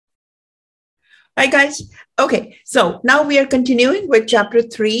Hi, guys. Okay, so now we are continuing with chapter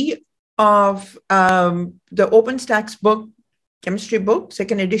 3 of the Open Stax book, chemistry book,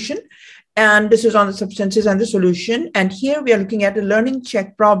 second edition. And this is on the substances and the solution. And here we are looking at the learning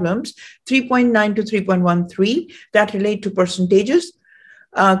check problems 3.9 to 3.13 that relate to percentages,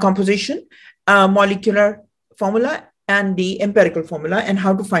 composition, molecular formula, and the empirical formula, and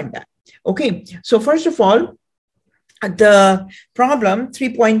how to find that. Okay, so first of all, the problem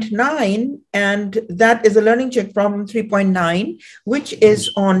 3.9, and that is a learning check problem 3.9, which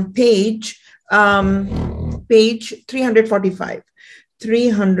is on page 345.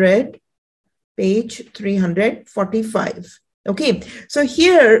 Page 345. Okay, so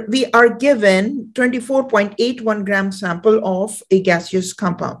here we are given 24.81 gram sample of a gaseous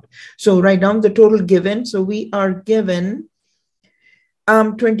compound. So write down the total given. So we are given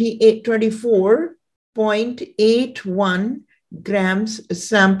 24.81 grams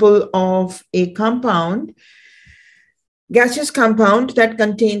sample of a compound, gaseous compound that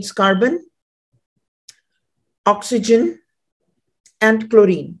contains carbon, oxygen, and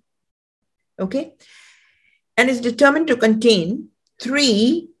chlorine. Okay, and is determined to contain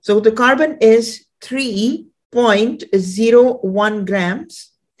 3, so the carbon is 3.01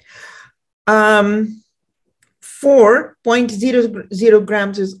 grams, 4.00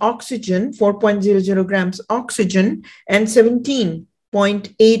 grams is oxygen, 4.00 grams oxygen, and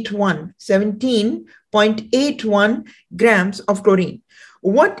 17.81 grams of chlorine.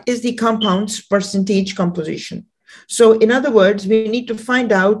 What is the compound's percentage composition? So in other words, we need to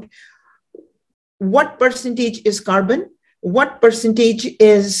find out what percentage is carbon, what percentage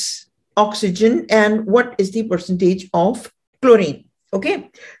is oxygen, and what is the percentage of chlorine.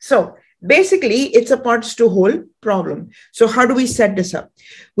 Okay, so basically, it's a parts to whole problem. So how do we set this up?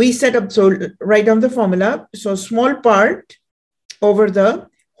 We set up, so write down the formula. So small part over the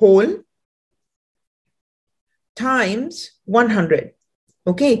whole times 100.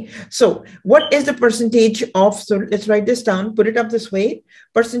 Okay, so what is the percentage of, so let's write this down, put it up this way.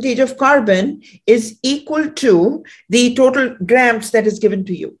 Percentage of carbon is equal to the total grams that is given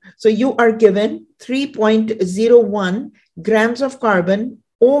to you. So you are given 3.01 grams of carbon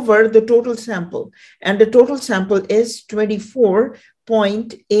over the total sample, and the total sample is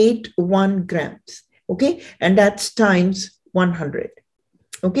 24.81 grams. Okay, and that's times 100.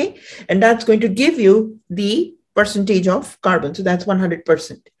 Okay, and that's going to give you the percentage of carbon. So that's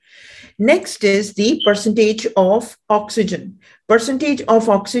 100%. Next is the percentage of oxygen. Percentage of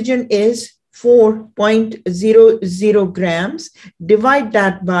oxygen is 4.00 grams. Divide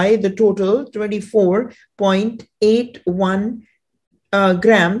that by the total 24.81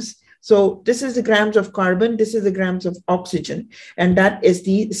 grams. So this is the grams of carbon, this is the grams of oxygen, and that is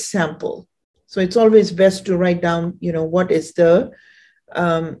the sample. So it's always best to write down, what is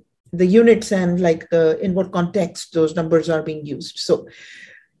the units and like in what context those numbers are being used. So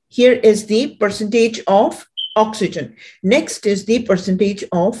here is the percentage of oxygen. Next is the percentage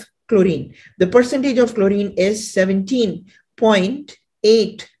of chlorine. The percentage of chlorine is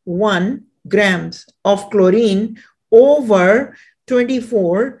 17.81 grams of chlorine over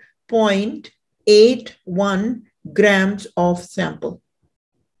 24.81 grams of sample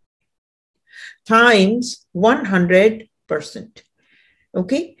times 100%.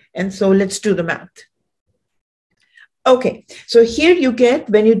 Okay, and so let's do the math. Okay, so here you get,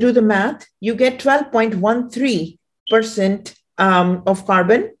 when you do the math, you get 12.13% of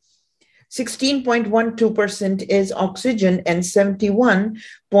carbon, 16.12% is oxygen, and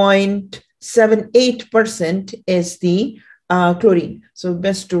 71.78% is the chlorine. So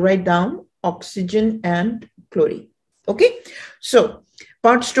best to write down oxygen and chlorine. Okay, so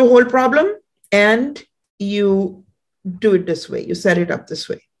parts to whole problem, and you do it this way. You set it up this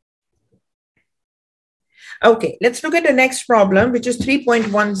way. Okay, let's look at the next problem, which is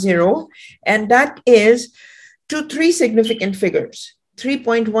 3.10, and that is to 3 significant figures.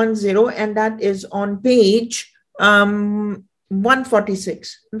 3.10, and that is on page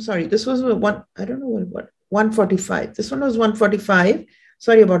 146. I'm sorry, this was one, I don't know what, 145. This one was 145.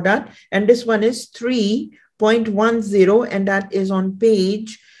 Sorry about that. And this one is 3.10, and that is on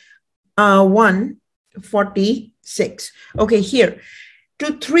page 146. Okay, here,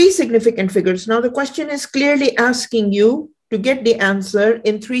 to 3 significant figures. Now, the question is clearly asking you to get the answer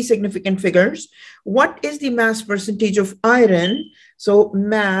in 3 significant figures. What is the mass percentage of iron? So,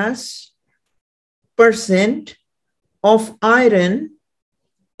 mass percent of iron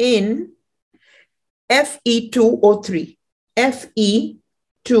in Fe2O3.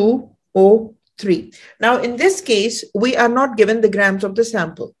 Fe2O3. Now, in this case, we are not given the grams of the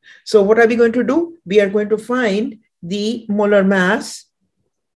sample. So what are we going to do? We are going to find the molar mass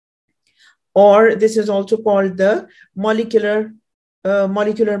or this is also called the molecular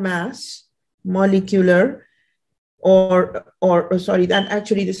mass, sorry, that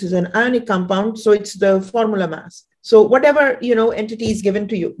actually this is an ionic compound, so it's the formula mass. So whatever, entity is given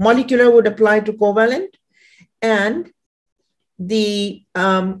to you, molecular would apply to covalent, and the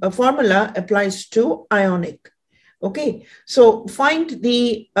formula applies to ionic. Okay, so find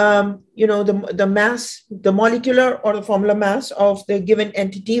the the mass, the molecular or the formula mass of the given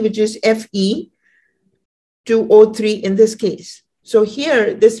entity, which is Fe2O3 in this case. So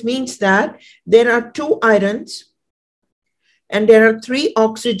here, this means that there are 2 irons and there are 3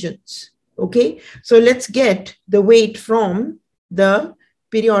 oxygens. Okay, so let's get the weight from the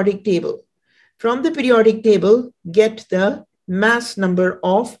periodic table. From the periodic table, get the mass number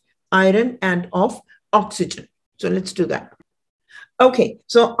of iron and of oxygen. So let's do that. Okay,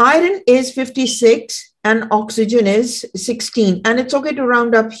 so iron is 56 and oxygen is 16, and it's okay to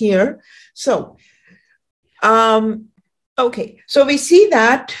round up here. So, okay, so we see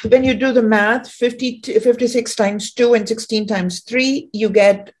that when you do the math, 56 times 2 and 16 times 3, you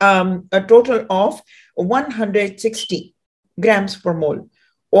get a total of 160 grams per mole,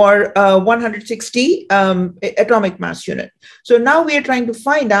 or 160 atomic mass unit. So now we are trying to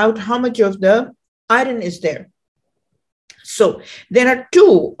find out how much of the iron is there. So there are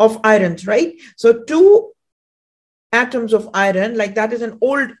 2 of irons, right? So 2 atoms of iron, like that is an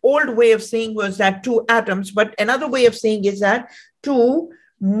old way of saying was that 2 atoms, but another way of saying is that 2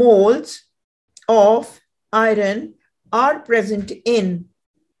 moles of iron are present in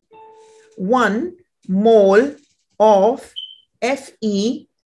 1 mole of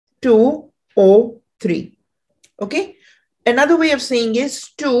Fe2O3. Okay, another way of saying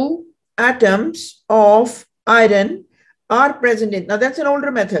is 2 atoms of iron are present in, now that's an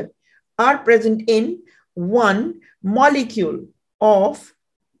older method, are present in 1 molecule of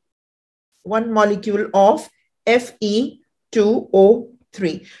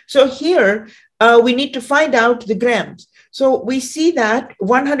Fe2O3. So here we need to find out the grams. So we see that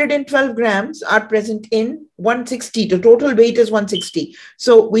 112 grams are present in 160. The total weight is 160.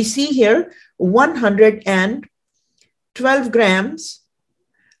 So we see here 112 grams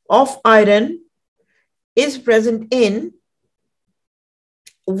of iron is present in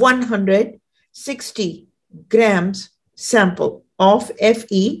 160 grams sample of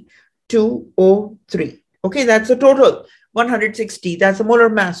Fe2O3. Okay, that's the total 160. That's the molar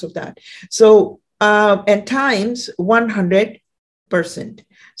mass of that. So, and times 100%.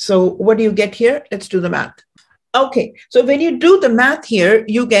 So what do you get here? Let's do the math. Okay, so when you do the math here,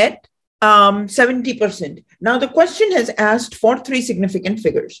 you get 70%. Now the question has asked for 3 significant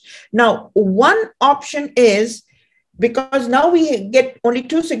figures. Now, one option is, because now we get only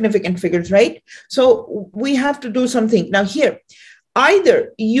 2 significant figures, right? So we have to do something. Now here,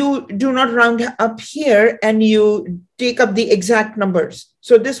 either you do not round up here and you take up the exact numbers.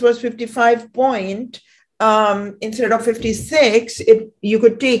 So this was 55 point, instead of 56, you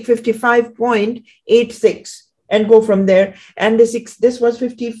could take 55.86 and go from there. And this was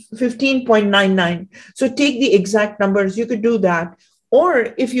 15.99. So take the exact numbers, you could do that.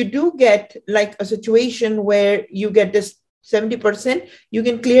 Or if you do get like a situation where you get this 70%, you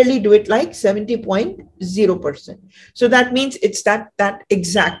can clearly do it like 70.0%. So that means it's that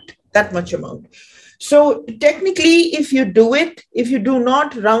exact, that much amount. So technically, if you do it, if you do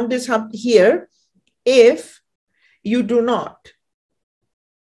not round this up here, if you do not,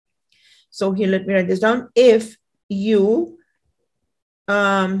 so here, let me write this down. If you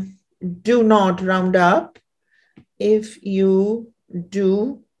do not round up, if you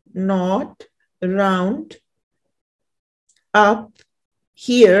do not round up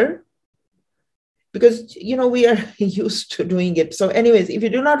here, because we are used to doing it. So anyways, if you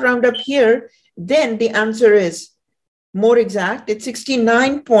do not round up here, then the answer is more exact. It's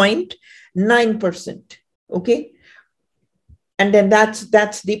 69.9%. Okay, and then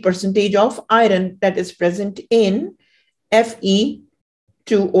that's the percentage of iron that is present in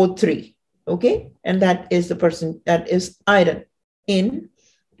Fe2O3. Okay, and that is the that is iron in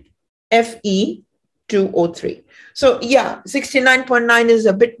Fe2O3. So yeah, 69.9 is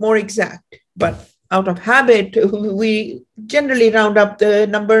a bit more exact, but out of habit, we generally round up the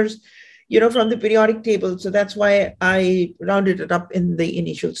numbers, from the periodic table. So that's why I rounded it up in the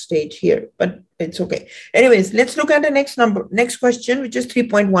initial stage here, but it's okay. Anyways, let's look at the next question, which is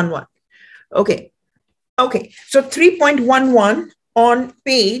 3.11. Okay. Okay. So 3.11 on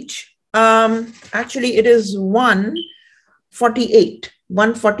page, actually it is 148.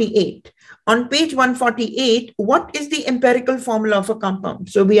 On page 148, what is the empirical formula of a compound?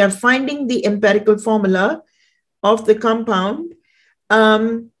 So we are finding the empirical formula of the compound.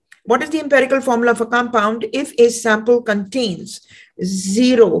 What is the empirical formula of a compound? If a sample contains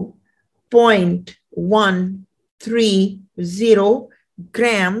 0.130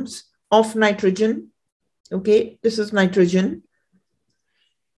 grams of nitrogen, okay, this is nitrogen,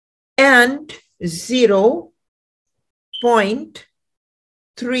 and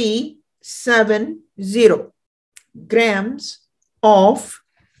 0.370 grams of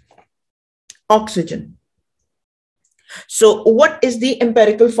oxygen. So what is the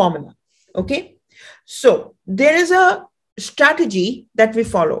empirical formula? Okay, so there is a strategy that we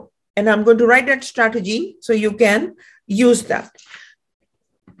follow, and I'm going to write that strategy so you can use that.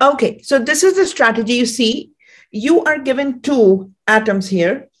 Okay, so this is the strategy. You see, you are given two atoms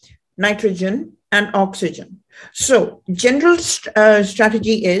here, nitrogen and oxygen. So general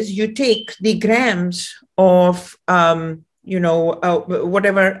strategy is you take the grams of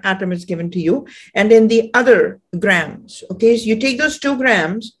whatever atom is given to you, and then the other grams. Okay, so you take those 2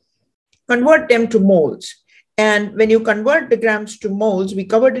 grams, convert them to moles, and when you convert the grams to moles, we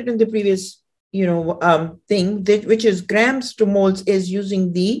covered it in the previous thing, which is grams to moles is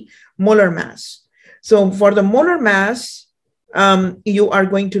using the molar mass. So for the molar mass, you are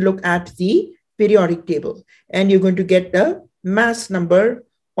going to look at the periodic table, and you're going to get the mass number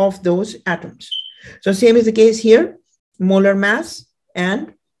of those atoms. So same is the case here. Molar mass,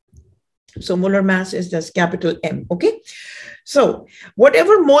 and so molar mass is just capital M. Okay, so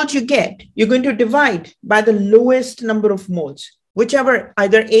whatever moles you get, you're going to divide by the lowest number of moles, whichever,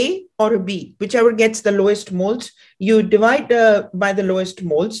 either A or B, whichever gets the lowest moles, you divide by the lowest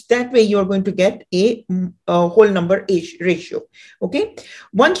moles. That way you're going to get a whole number ratio. Okay,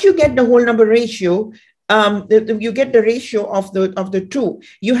 once you get the whole number ratio, you get the ratio of the 2.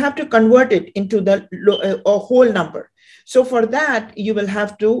 You have to convert it into the whole number. So for that, you will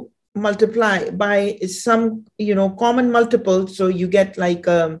have to multiply by some, common multiple. So you get like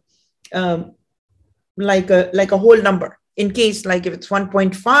a whole number. In case, like if it's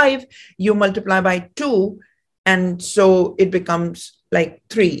 1.5, you multiply by 2, and so it becomes like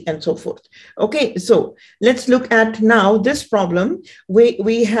 3 and so forth. Okay, so let's look at now this problem.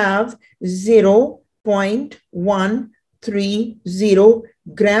 We have 0.130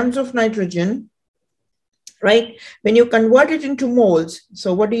 grams of nitrogen, right? When you convert it into moles,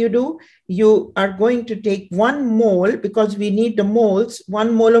 so what do? You are going to take 1 mole, because we need the moles.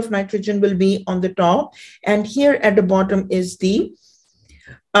 1 mole of nitrogen will be on the top, and here at the bottom is the,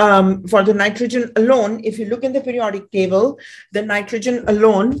 for the nitrogen alone, if you look in the periodic table, the nitrogen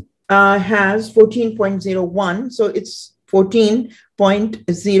alone has 14.01. So it's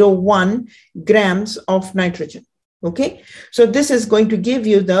 14.01 grams of nitrogen. Okay, so this is going to give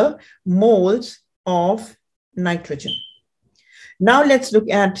you the moles of nitrogen. Now let's look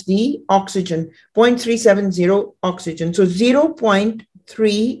at the oxygen, 0.370 oxygen. So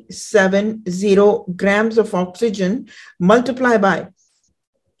 0.370 grams of oxygen multiply by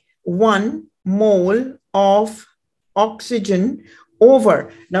 1 mole of oxygen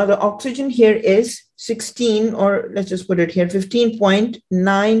over, now the oxygen here is 16, or let's just put it here,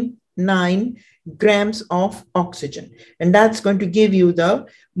 15.99 grams of oxygen. And that's going to give you the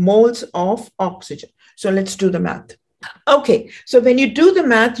moles of oxygen. So let's do the math. Okay, so when you do the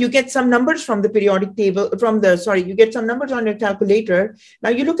math, you get some numbers from the periodic table, you get some numbers on your calculator. Now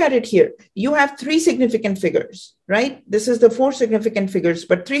you look at it here. You have 3 significant figures, right? This is the 4 significant figures,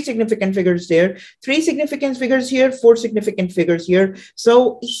 but 3 significant figures there, 3 significant figures here, 4 significant figures here.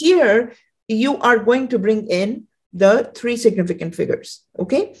 So here you are going to bring in the 3 significant figures,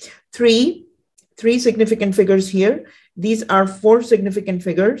 okay? Three significant figures here. These are 4 significant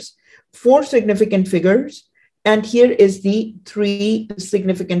figures, 4 significant figures, and here is the 3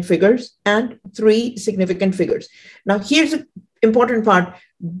 significant figures and 3 significant figures. Now here's the important part.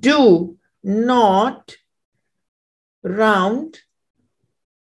 Do not round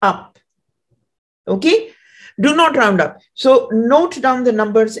up, okay? Do not round up. So note down the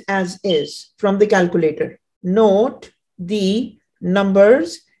numbers as is from the calculator. Note the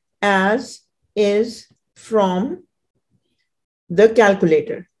numbers as is from the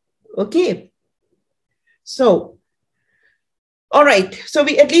calculator, okay? So, all right, so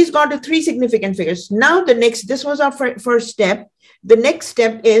we at least got the 3 significant figures. Now the next, this was our first step. The next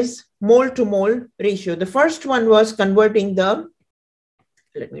step is mole to mole ratio. The first one was converting the,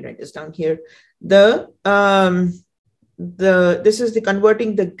 let me write this down here. This is the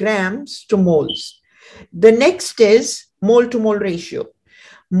converting the grams to moles. The next is mole to mole ratio.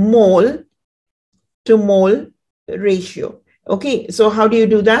 Mole to mole ratio. Okay, so how do you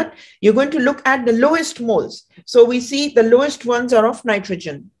do that? You're going to look at the lowest moles. So we see the lowest ones are of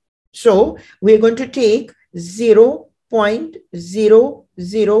nitrogen. So we're going to take 0.000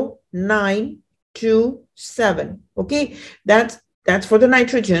 0.0927. Okay, that's for the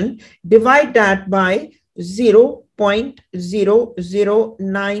nitrogen. Divide that by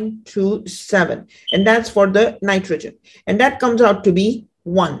 0.00927, and that's for the nitrogen, and that comes out to be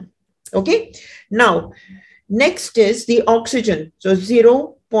 1. Okay, now next is the oxygen. So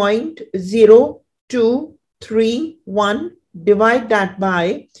 0.0231, divide that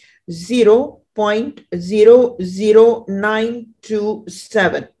by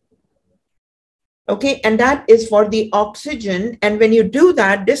 0.00927. Okay, and that is for the oxygen. And when you do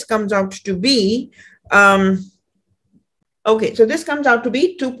that, this comes out to be, okay, so this comes out to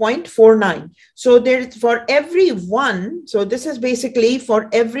be 2.49. So there's for every one, so this is basically for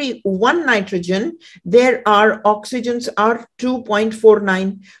every one nitrogen, there are oxygens are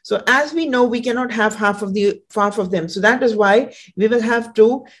 2.49. So as we know, we cannot have half of them. So that is why we will have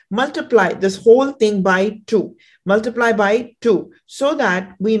to multiply this whole thing by 2, multiply by 2, so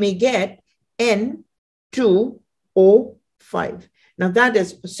that we may get N2O5. Now that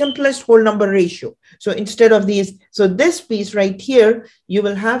is simplest whole number ratio. So instead of these, so this piece right here, you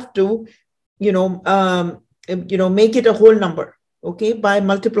will have to, make it a whole number, okay, by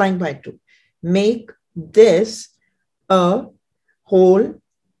multiplying by 2. Make this a whole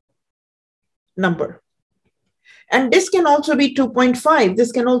number. And this can also be 2.5.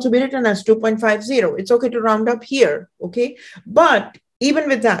 This can also be written as 2.50. It's okay to round up here, okay? But even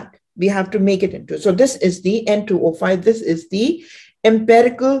with that, we have to make it into. So this is the N2O5. This is the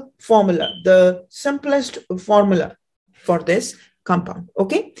empirical formula, the simplest formula for this compound.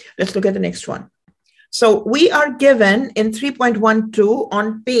 Okay, let's look at the next one. So we are given in 3.12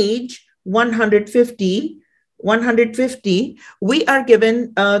 on page 150, we are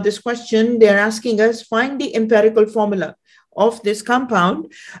given this question. They're asking us, find the empirical formula of this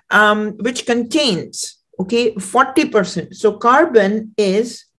compound, which contains, okay, 40%. So carbon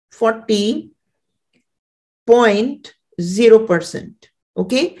is 40.0%.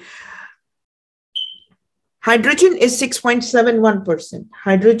 Okay. Hydrogen is 6.71%.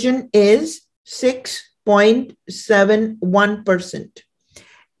 Hydrogen is 6.71%.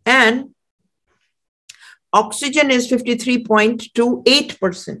 And oxygen is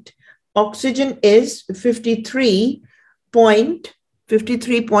 53.28%. Oxygen is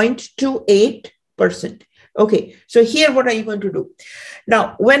 53.28%. Okay, so here what are you going to do?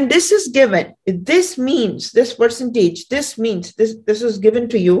 Now, when this is given, this means, this percentage, this means, this is given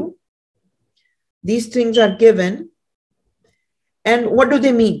to you. These things are given. And what do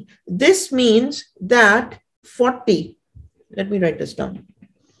they mean? This means that 40, let me write this down.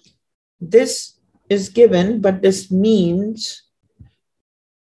 This is given, but this means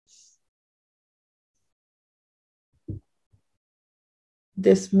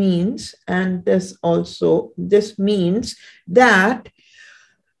and this also, this means that,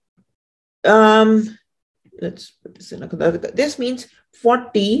 let's put this in another, this means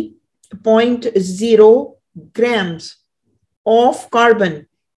 40.0 grams of carbon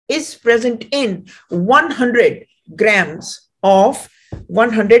is present in 100 grams of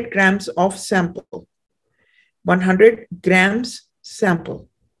sample. 100 grams sample.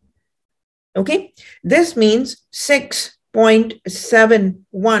 Okay, this means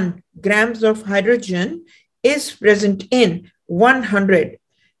 6.71 grams of hydrogen is present in 100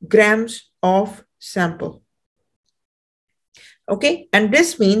 grams of sample. Okay, and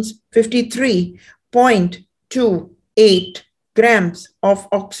this means 53.28 grams of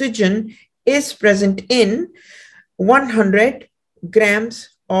oxygen is present in 100 grams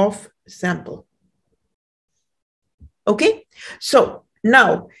of sample. Okay, so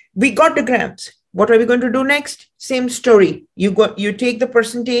now we got the grams. What are we going to do next? Same story. You take the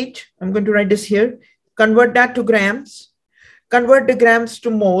percentage. I'm going to write this here. Convert that to grams. Convert the grams to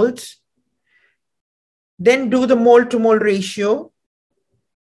moles. Then do the mole to mole ratio.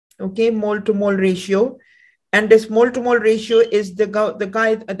 Okay, mole to mole ratio. And this mole to mole ratio is the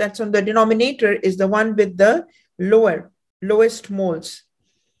guy that's on the denominator is the one with the lowest moles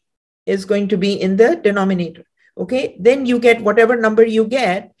is going to be in the denominator. Okay, then you get whatever number you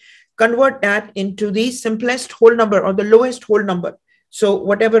get. Convert that into the simplest whole number or the lowest whole number. So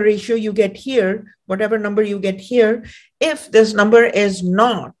whatever ratio you get here, whatever number you get here, if this number is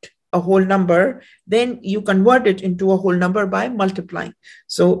not a whole number, then you convert it into a whole number by multiplying.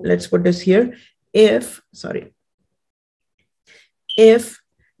 So let's put this here. If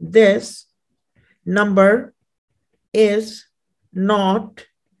this number is not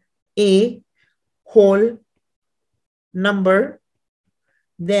a whole number,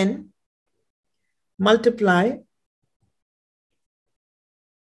 then multiply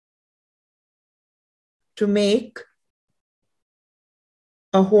to make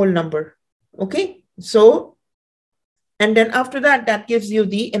a whole number. Okay, so, and then after that, that gives you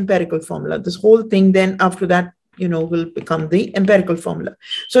the empirical formula. This whole thing then after that, will become the empirical formula.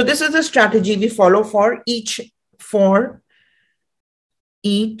 So this is the strategy we follow for each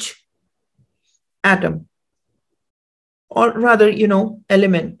atom, or rather,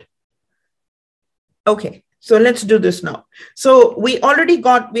 element. Okay, so let's do this now. So we already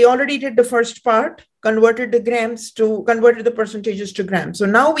did the first part, converted the percentages to grams. So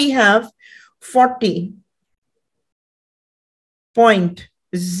now we have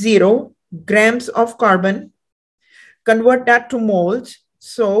 40.0 grams of carbon. Convert that to moles.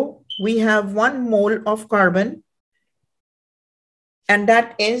 So we have 1 mole of carbon, and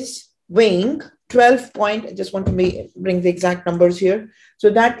that is weighing 12 point, I just want to bring the exact numbers here. So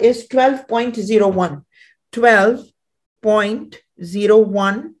that is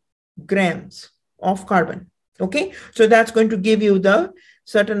 12.01 grams of carbon. Okay, so that's going to give you the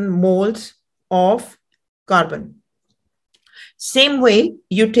certain moles of carbon. Same way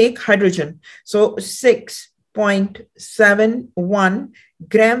you take hydrogen. So 6.71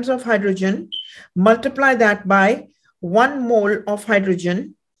 grams of hydrogen, multiply that by 1 mole of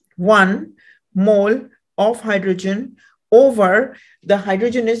hydrogen, 1 mole of hydrogen over the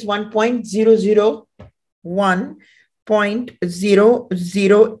hydrogen is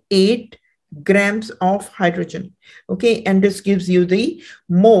 1.008 grams of hydrogen. Okay, and this gives you the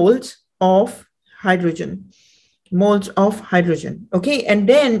moles of hydrogen. Okay, and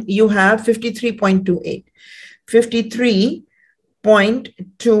then you have 53.28.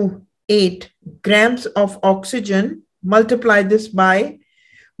 53.28 grams of oxygen, multiply this by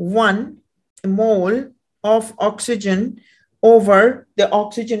 1 mole of oxygen over the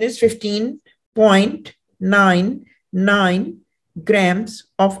oxygen is 15.99 grams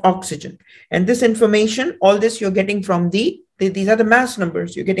of oxygen. And this information, all this you're getting from these are the mass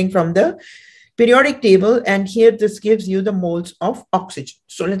numbers you're getting from the periodic table. And here this gives you the moles of oxygen.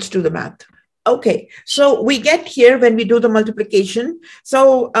 So let's do the math. Okay, so we get here when we do the multiplication.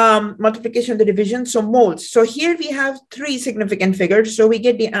 So multiplication, the division, so moles. So here we have 3 significant figures. So we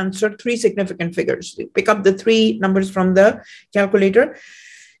get the answer 3 significant figures. We pick up the 3 numbers from the calculator.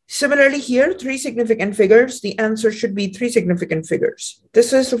 Similarly here, 3 significant figures. The answer should be 3 significant figures.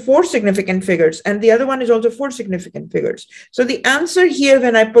 This is 4 significant figures, and the other one is also 4 significant figures. So the answer here,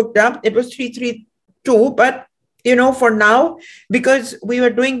 when I picked up, it was 332, but for now, because we were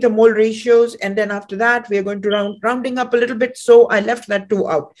doing the mole ratios, and then after that, we are going to rounding up a little bit. So I left that 2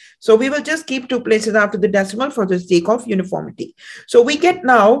 out. So we will just keep 2 places after the decimal for the sake of uniformity. So we get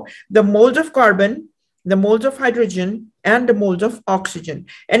now the moles of carbon, the moles of hydrogen, and the moles of oxygen.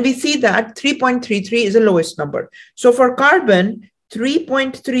 And we see that 3.33 is the lowest number. So for carbon,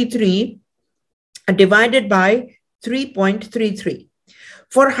 3.33 divided by 3.33.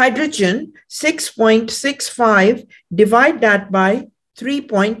 For hydrogen, 6.65, divide that by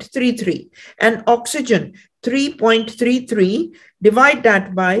 3.33. And oxygen, 3.33, divide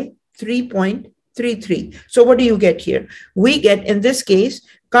that by 3.33. So what do you get here? We get, in this case,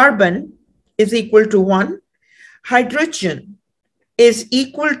 carbon is equal to 1. Hydrogen is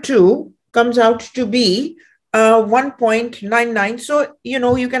equal to, comes out to be 1.99. So,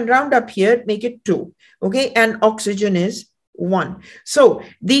 you can round up here, make it 2. Okay, and oxygen is 1. So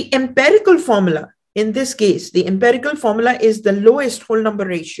the empirical formula, in this case, the empirical formula is the lowest whole number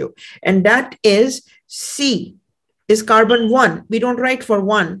ratio, and that is C is carbon 1. We don't write for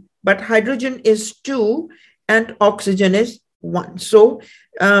 1, but hydrogen is 2 and oxygen is 1. So,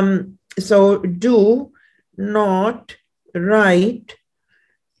 so do not write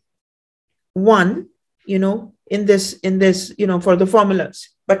 1, in this, for the formulas,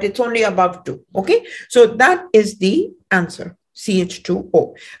 but it's only above 2. Okay, so that is the answer,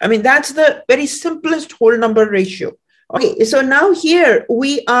 CH2O. I mean, that's the very simplest whole number ratio. Okay, so now here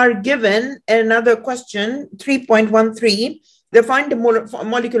we are given another question, 3.13. Define the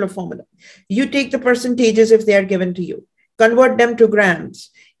molecular formula. You take the percentages if they are given to you, convert them to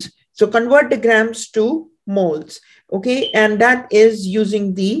grams. So convert the grams to moles. Okay, and that is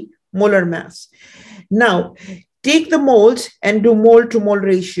using the molar mass. Now, take the moles and do mole to mole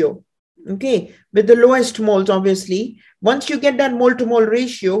ratio. Okay, with the lowest moles, obviously. Once you get that mole to mole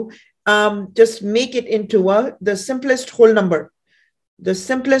ratio, just make it into the simplest whole number. The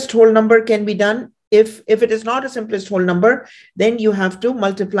simplest whole number can be done. If it is not a simplest whole number, then you have to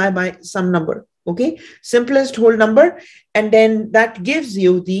multiply by some number. Okay, simplest whole number, and then that gives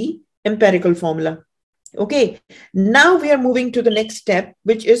you the empirical formula. Okay, now we are moving to the next step,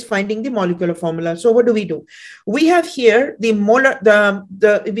 which is finding the molecular formula. So what do? We have here the molar,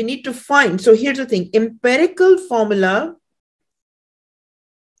 we need to find, so here's the thing, empirical formula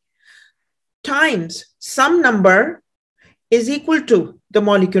times some number is equal to the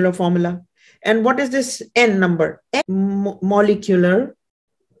molecular formula. And what is this N number? Molecular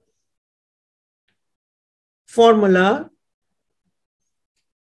formula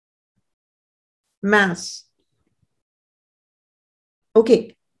mass.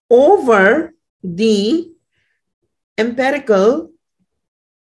 Okay, over the empirical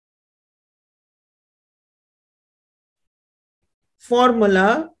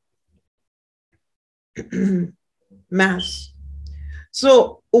formula mass.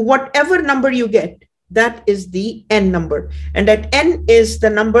 So whatever number you get, that is the N number. And that N is the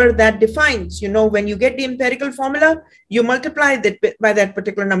number that defines, when you get the empirical formula, you multiply that by that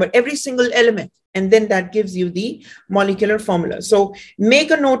particular number, every single element, and then that gives you the molecular formula. So make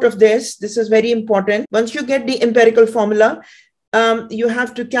a note of this. This is very important. Once you get the empirical formula, you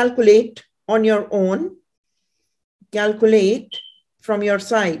have to calculate on your own, calculate from your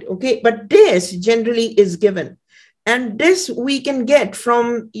side, okay? But this generally is given. And this we can get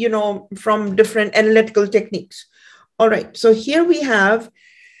from, from different analytical techniques. All right, so here we have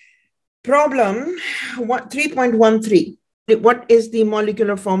problem 3.13. What is the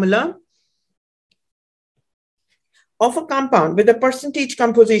molecular formula of a compound with a percentage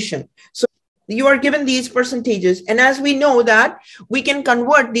composition? So you are given these percentages. And as we know that we can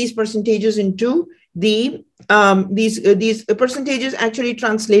convert these percentages into the, these percentages actually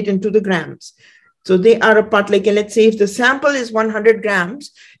translate into the grams. So they are a part, like let's say if the sample is 100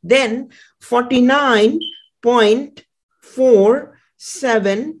 grams, then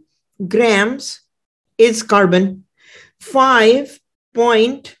 49.47 grams is carbon,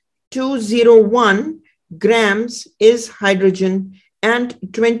 5.201 grams is hydrogen, and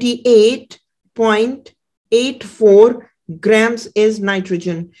 28.84 grams is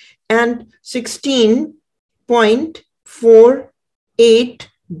nitrogen, and 16.48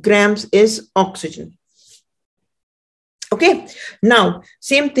 grams is oxygen. Okay, now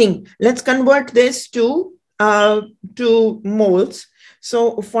same thing. Let's convert this to moles.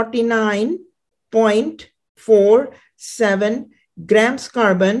 So 49.47 grams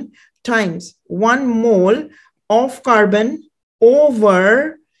carbon times 1 mole of carbon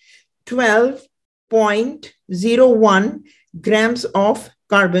over 12.01 grams of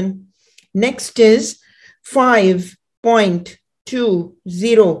carbon. Next is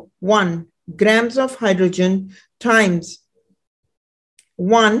 5.201 grams of hydrogen times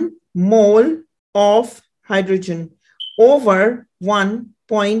 1 mole of hydrogen over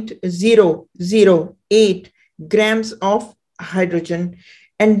 1.008 grams of hydrogen.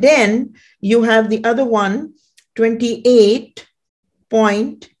 And then you have the other one,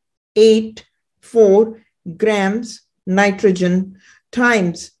 28.84 grams nitrogen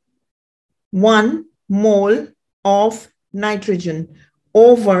times 1 mole of nitrogen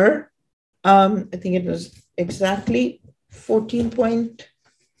over, I think it was exactly 1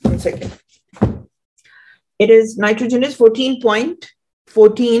 second. It is, nitrogen is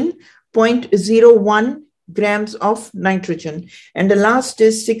 14.01 grams of nitrogen. And the last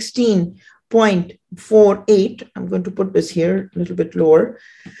is 16.48. I'm going to put this here a little bit lower.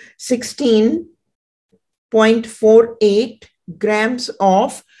 16.48 grams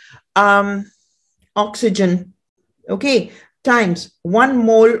of oxygen, okay, times 1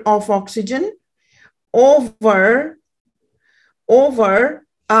 mole of oxygen over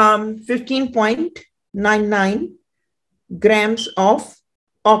 15.99 grams of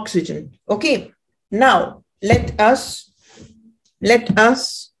oxygen. Okay, now let us get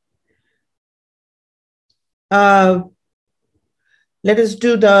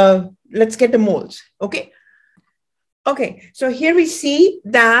the moles. Okay, so here we see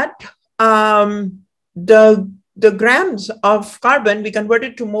that the grams of carbon, we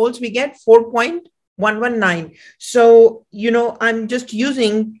converted to moles, we get 4.119. So, I'm just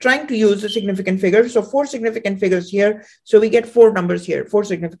trying to use a significant figure. So 4 significant figures here. So we get 4 numbers here, 4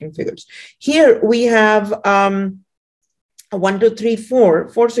 significant figures. Here we have 1, 2, 3,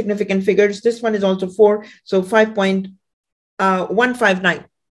 4 significant figures. This one is also 4. So 5.159.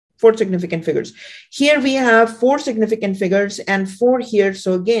 4 significant figures. Here we have 4 significant figures and 4 here.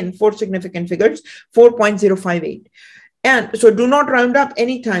 So again, 4 significant figures, 4.058. And so do not round up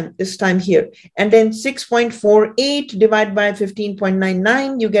anytime this time here. And then 6.48 divided by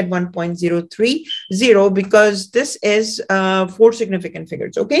 15.99, you get 1.030 because this is 4 significant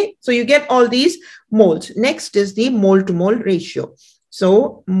figures. Okay, so you get all these moles. Next is the mole to mole ratio.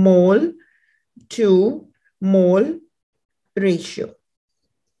 So mole to mole ratio.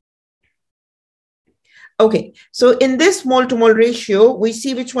 Okay, so in this mole to mole ratio, we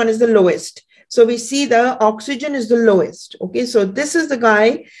see which one is the lowest. So we see the oxygen is the lowest. Okay, so this is the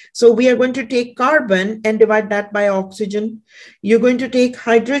guy. So we are going to take carbon and divide that by oxygen. You're going to take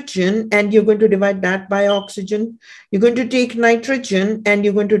hydrogen and you're going to divide that by oxygen. You're going to take nitrogen and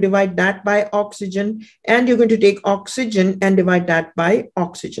you're going to divide that by oxygen. And you're going to take oxygen and divide that by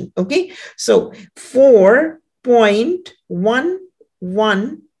oxygen. Okay, so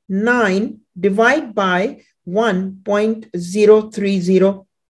 4.119 divide by 1.030.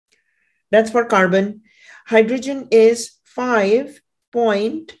 That's for carbon. Hydrogen is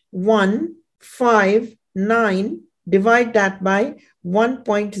 5.159. Divide that by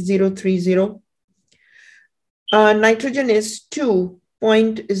 1.030. Nitrogen is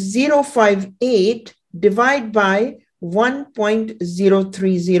 2.058. Divide by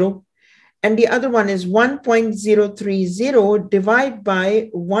 1.030. And the other one is 1.030 divide by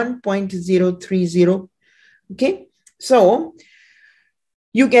 1.030. Okay, so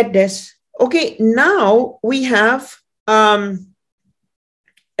you get this. Okay, now we have, in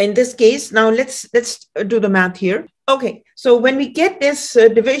this case, now let's do the math here. Okay, so when we get this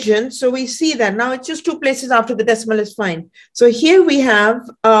division, so we see that now it's just two places after the decimal is fine. So here we have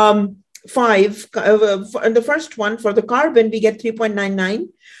 5. The first one for the carbon, we get 3.99.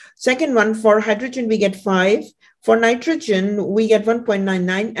 Second one for hydrogen, we get 5. For nitrogen, we get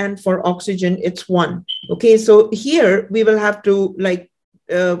 1.99. And for oxygen, it's 1. Okay, so here we will have to make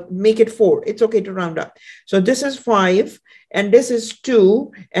it 4. It's okay to round up. So this is 5, and this is 2,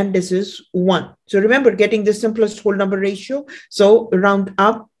 and this is 1. So remember, getting the simplest whole number ratio. So round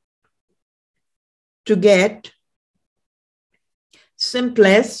up to get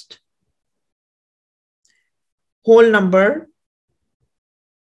simplest whole number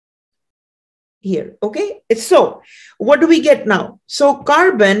here. Okay, so what do we get now? So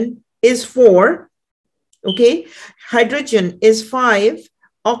carbon is 4. Okay, hydrogen is 5.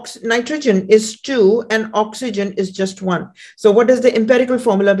 Nitrogen is 2 and oxygen is just 1. So what does the empirical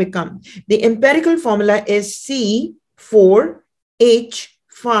formula become? The empirical formula is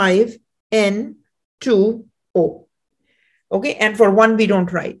C4H5N2O. Okay, and for 1 we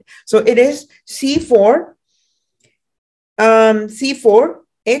don't write. So it is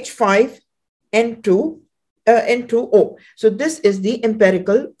C4H5N2O. So this is the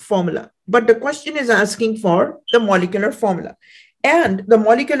empirical formula. But the question is asking for the molecular formula. And the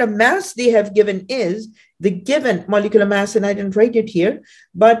molecular mass they have given is the given molecular mass, and I didn't write it here,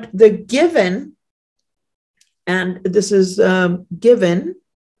 but the given, and this is given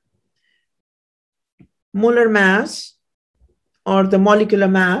molar mass, or the molecular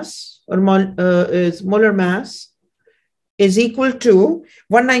mass, or is molar mass is equal to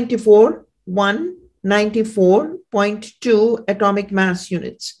 194.2 atomic mass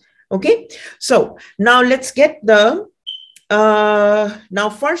units. Okay, so now let's get the now,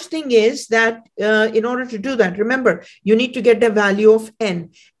 first thing is that in order to do that, remember, you need to get the value of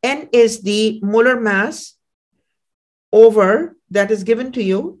N. N is the molar mass over, that is given to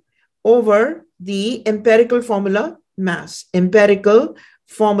you, over the empirical formula mass. Empirical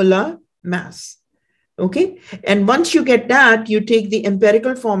formula mass. Okay. And once you get that, you take the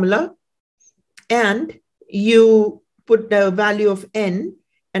empirical formula and you put the value of N,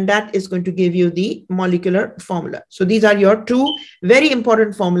 and that is going to give you the molecular formula. So these are your two very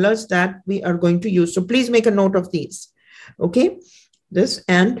important formulas that we are going to use. So please make a note of these. Okay, this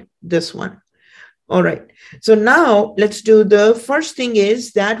and this one. All right. So now let's do the first thing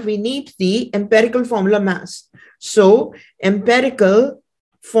is that we need the empirical formula mass. So empirical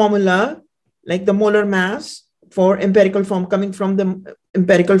formula, like the molar mass for empirical form coming from the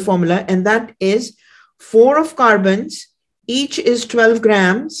empirical formula, and that is 4 of carbons. Each is 12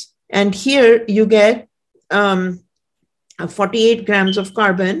 grams, and here you get 48 grams of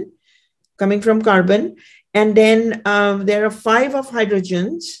carbon coming from carbon. And then there are 5 of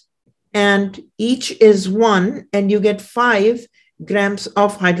hydrogens, and each is 1, and you get 5 grams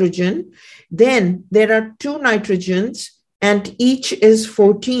of hydrogen. Then there are 2 nitrogens, and each is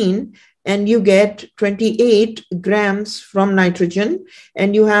 14, and you get 28 grams from nitrogen.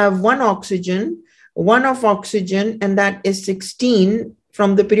 And you have 1 oxygen, 1 of oxygen, and that is 16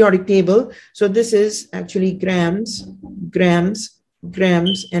 from the periodic table. So this is actually grams, grams,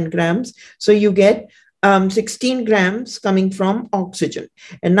 grams, and grams. So you get 16 grams coming from oxygen.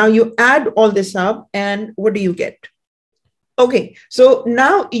 And now you add all this up, and what do you get? Okay, so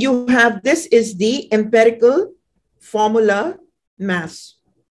now you have, this is the empirical formula mass.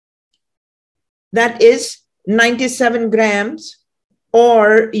 That is 97 grams.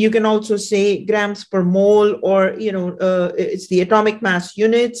 Or you can also say grams per mole, or, it's the atomic mass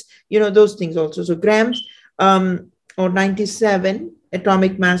units, those things also. So grams or 97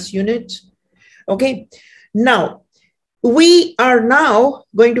 atomic mass units. Okay. Now, we are now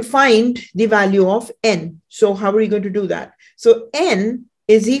going to find the value of n. So how are we going to do that? So n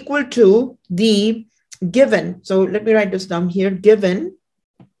is equal to the given. So let me write this down here. Given,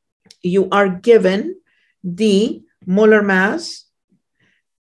 you are given the molar mass,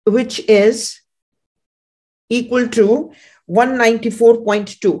 which is equal to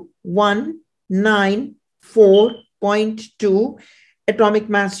 194.2. 194.2 atomic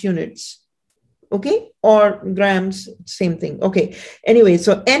mass units. Okay, or grams, same thing. Okay, anyway,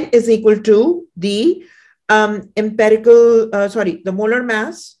 so n is equal to the the molar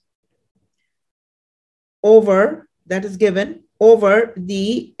mass over, that is given, over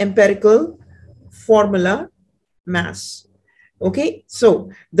the empirical formula mass. Okay, so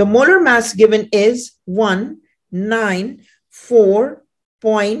the molar mass given is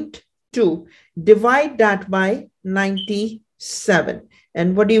 194.2. Divide that by 97.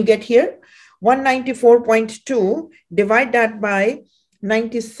 And what do you get here? 194.2, divide that by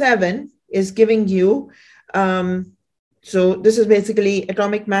 97 is giving you, so this is basically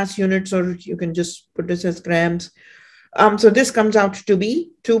atomic mass units, or you can just put this as grams. So this comes out to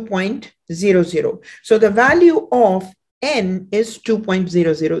be 2.00. So the value of n is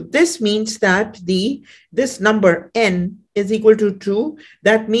 2.00. This means that this number n is equal to 2.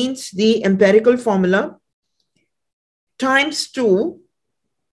 That means the empirical formula times 2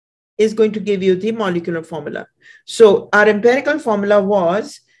 is going to give you the molecular formula. So our empirical formula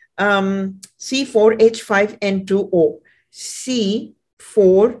was C4H5N2O.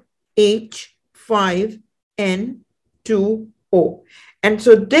 C4H5N2O. And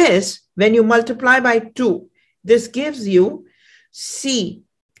so this, when you multiply by 2, this gives you C,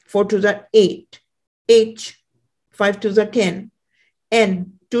 4 to the 8, H, 5 to the 10,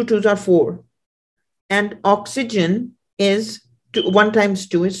 N, 2 to the 4. And oxygen is 1 times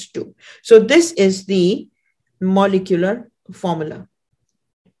 2 is 2. So this is the molecular formula.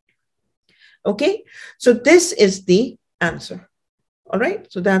 Okay, so this is the answer. All right,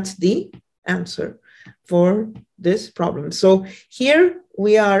 so that's the answer for this problem. So here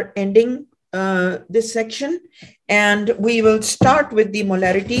we are ending this section, and we will start with the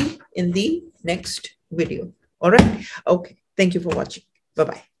molarity in the next video. All right, okay, thank you for watching.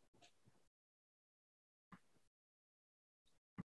 Bye-bye.